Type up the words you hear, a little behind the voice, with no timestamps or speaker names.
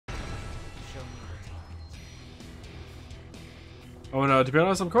Oh no, to be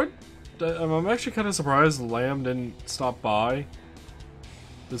honest, I'm actually kind of surprised Lamb didn't stop by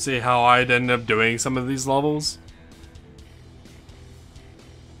to see how I'd end up doing some of these levels.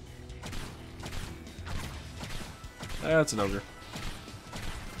 That's an ogre.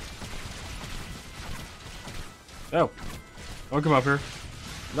 Oh. Don't come up here.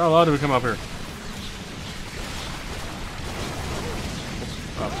 I'm not allowed to come up here.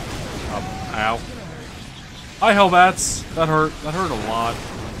 Up. Up. Ow. Hi, Hellbats. That hurt. That hurt a lot.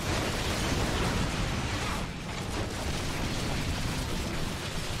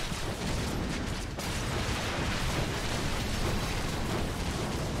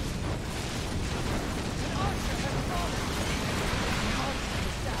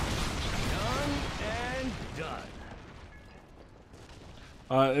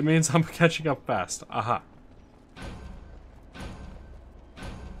 It means I'm catching up fast. Aha.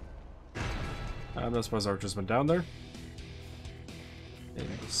 I'm not supposed Archer's been down there. In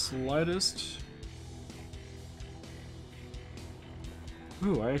the slightest.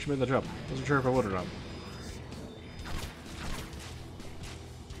 Ooh, I actually made the jump. Wasn't sure if I would or not.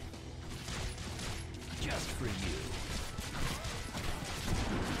 Just for you.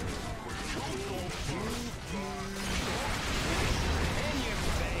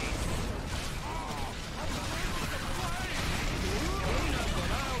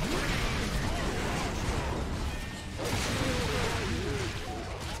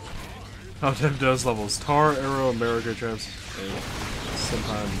 How Tim does levels. Tar, Arrow, America, Traps, and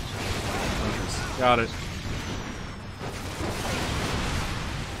sometime Hunters. Got it.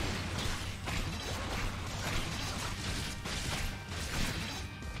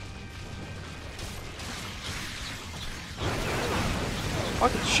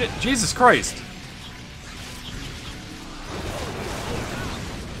 Fucking shit, Jesus Christ!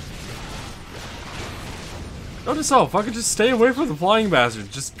 Note to self, fucking just stay away from the flying bastards,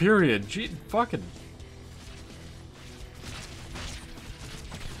 just period. Gee, fucking.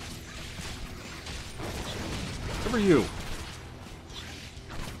 Who are you?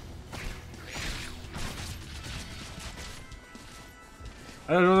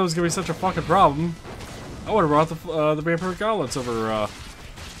 I didn't know that was gonna be such a fucking problem. I would have brought the vampire gauntlets over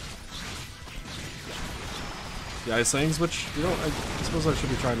the ice things, which, you know, I suppose I should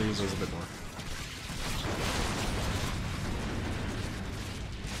be trying to use those a bit more.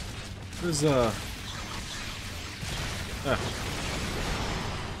 There's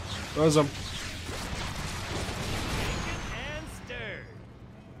those And stirred.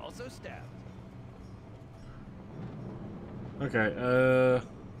 Also stabbed. Okay,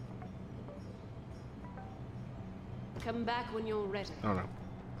 Come back when you're ready. I don't know.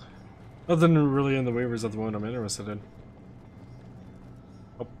 Nothing really in the waivers at the moment I'm interested in.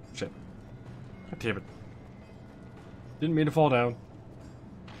 Oh, shit. God damn it. Didn't mean to fall down.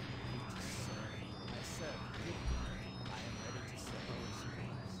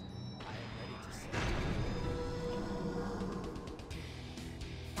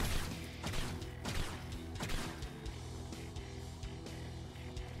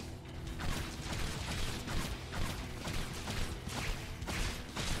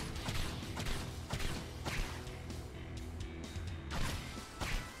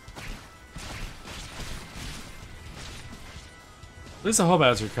 At least the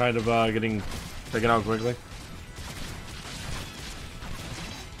Hellbats are kind of getting taken out quickly.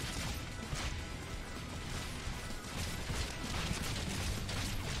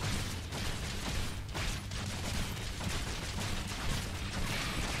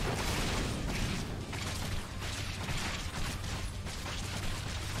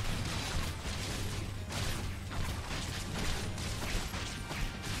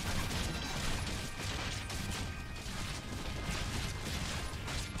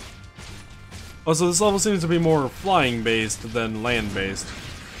 Oh, so this level seems to be more flying-based than land-based.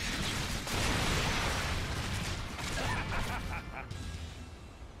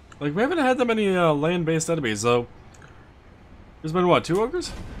 Like, we haven't had that many land-based enemies, though. There's been, what, 2 ogres?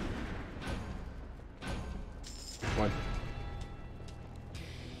 One.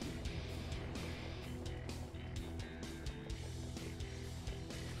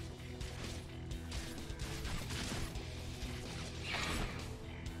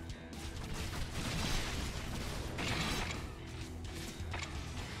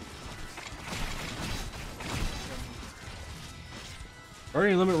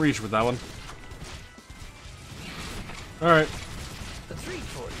 Already limit reach with that one. Alright. A treat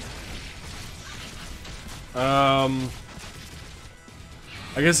for you.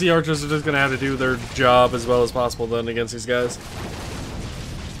 I guess the archers are just gonna have to do their job as well as possible then against these guys.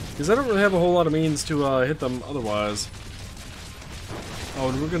 Because I don't really have a whole lot of means to hit them otherwise. Oh,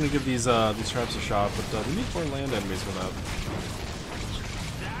 and we're gonna give these traps a shot, but we need more land enemies for that.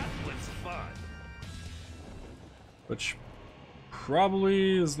 That was fun. Which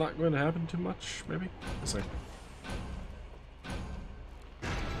probably is not going to happen too much, maybe? Let's see.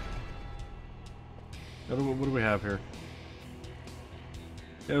 What do we have here?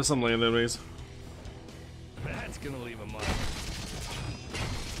 Yeah, some land enemies. That's gonna leave a mark.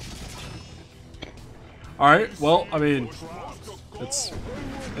 Alright, well, I mean, it's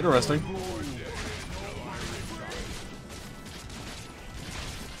interesting. In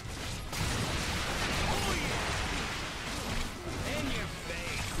your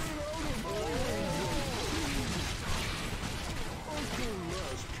face.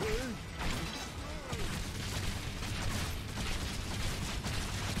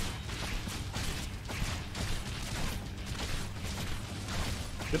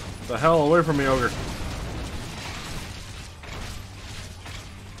 Get the hell away from me, ogre.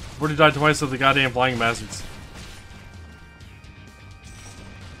 I've already died twice of the goddamn flying bastards.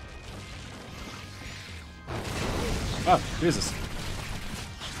 Ah, Jesus.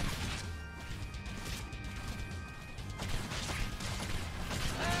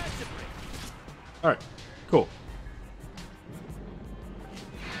 That's a break. Alright, cool.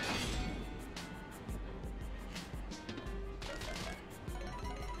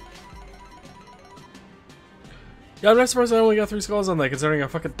 Yeah, I'm not surprised I only got 3 skulls on that, considering I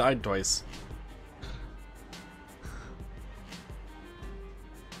fucking died twice.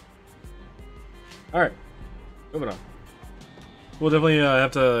 Alright, moving on. We'll definitely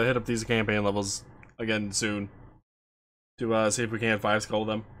have to hit up these campaign levels again soon to see if we can't 5 skull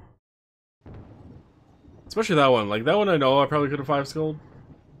them. Especially that one. Like, that one I know I probably could have 5 skulled.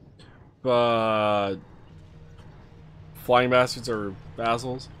 But flying bastards are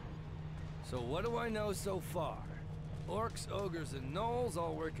assholes. So what do I know so far? Orcs, ogres, and gnolls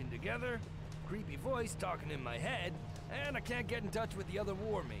all working together. Creepy voice talking in my head, and I can't get in touch with the other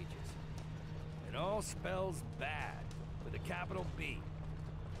war mages. It all spells bad, with a capital B,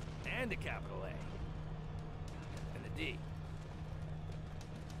 and a capital A, and a D.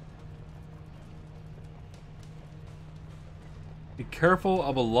 Be careful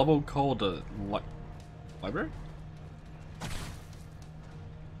of a level called a library?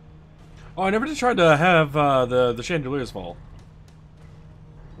 Oh, I never did try to have the chandeliers fall.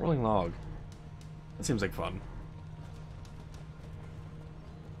 Rolling log. That seems like fun.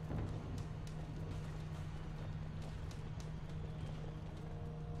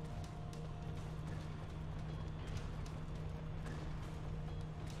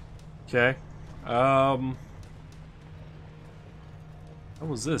 Okay. What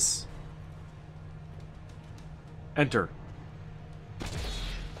was this? Enter.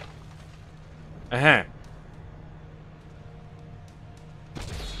 Uh-huh.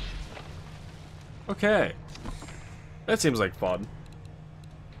 Okay. That seems like fun.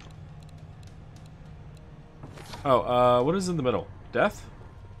 Oh, what is in the middle? Death?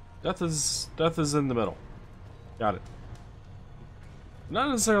 Death is in the middle. Got it. Not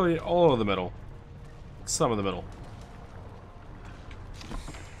necessarily all of the middle. Some of the middle.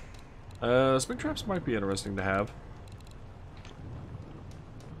 Spring traps might be interesting to have.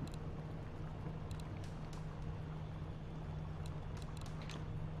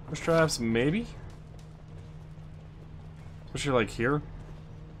 Bush traps, maybe? Especially like here.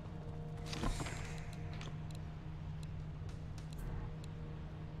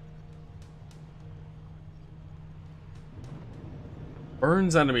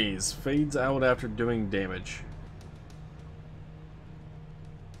 Burns enemies, fades out after doing damage.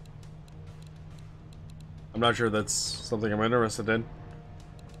 I'm not sure that's something I'm interested in.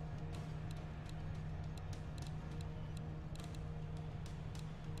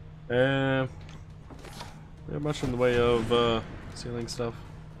 Not much in the way of ceiling stuff.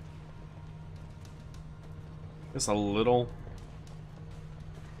 Just a little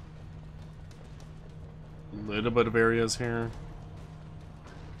bit of areas here,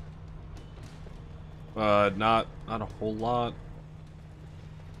 but not a whole lot.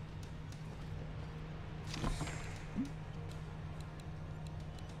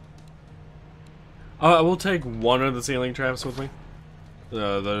 I will take one of the ceiling traps with me.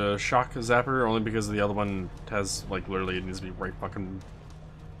 The shock zapper, only because the other one has, like, literally it needs to be right fucking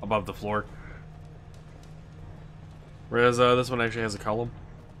above the floor. Whereas this one actually has a column.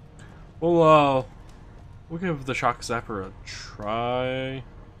 We'll give the shock zapper a try.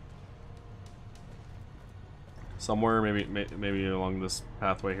 Somewhere, maybe along this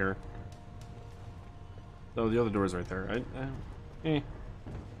pathway here. Oh, the other door's right there. Hey,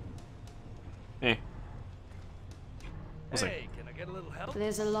 can I get a little help?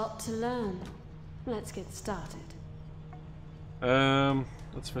 There's a lot to learn. Let's get started.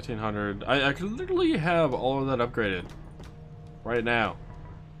 That's 1500. I could literally have all of that upgraded right now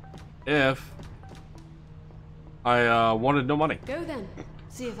if I wanted no money. Go then.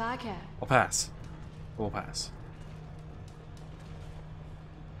 See if I care. I'll pass. We'll pass.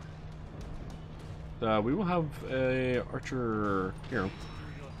 We will have a archer here.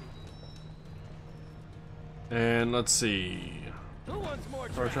 And let's see. Who wants more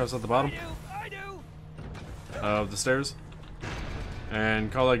Archer's at the bottom I do. of the stairs.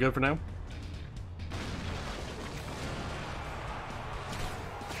 And call that good for now.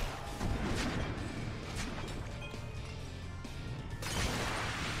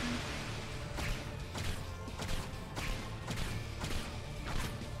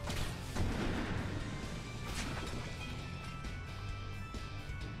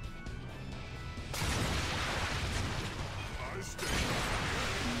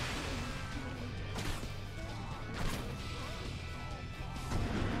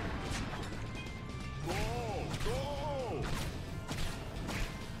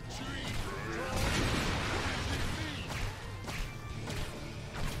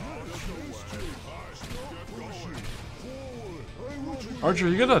 Archer,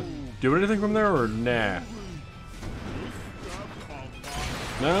 you gonna do anything from there or nah?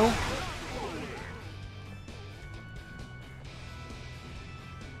 No?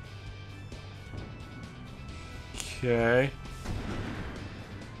 Okay.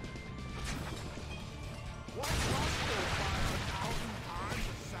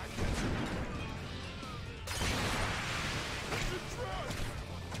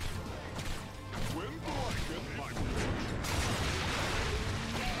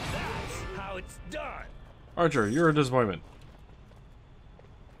 How it's done. Archer, you're a disappointment.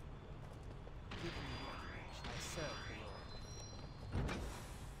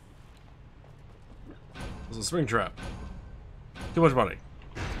 It's a spring trap. Too much money.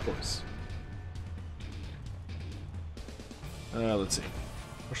 Of course. Let's see.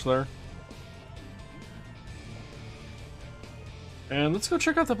 Push there. And let's go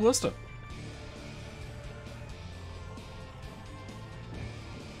check out the ballista.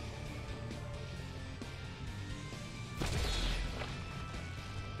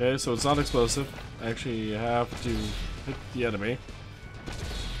 Okay, so it's not explosive. Actually, you have to hit the enemy.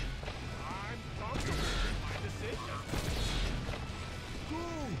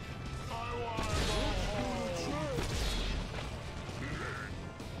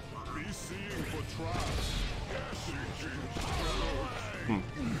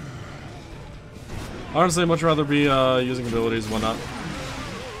 Honestly, I'd much rather be using abilities and whatnot.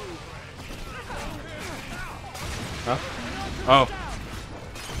 Huh? Oh.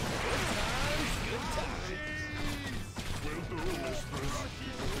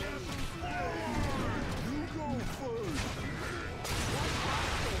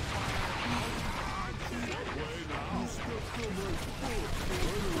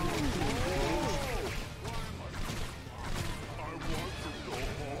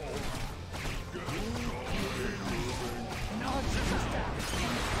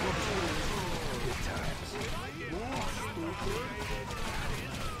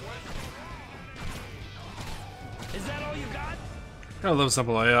 Is that all you got? I love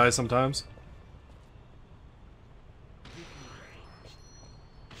simple AI sometimes.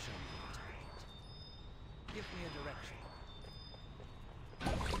 Give me a direction.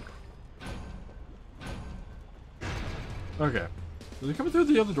 Okay. Is he coming through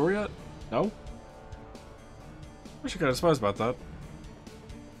the other door yet? No? I'm actually kind of surprised about that.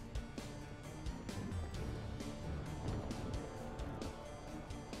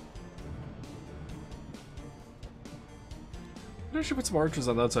 I should put some archers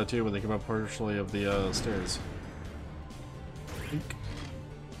on that side too when they come up partially of the stairs. Eek.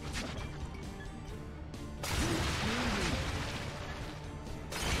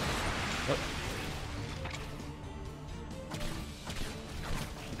 What?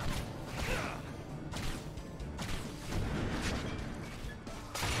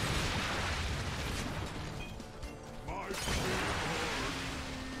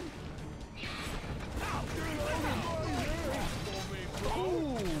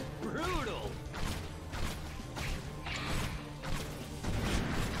 Brutal.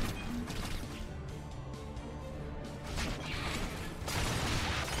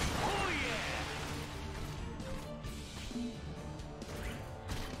 Oh yeah.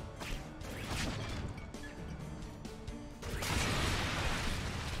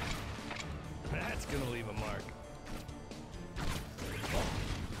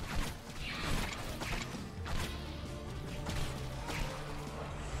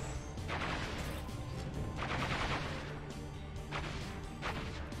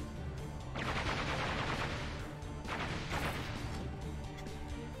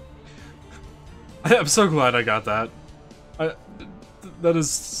 I'm so glad I got that. That is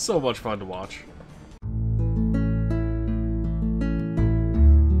so much fun to watch.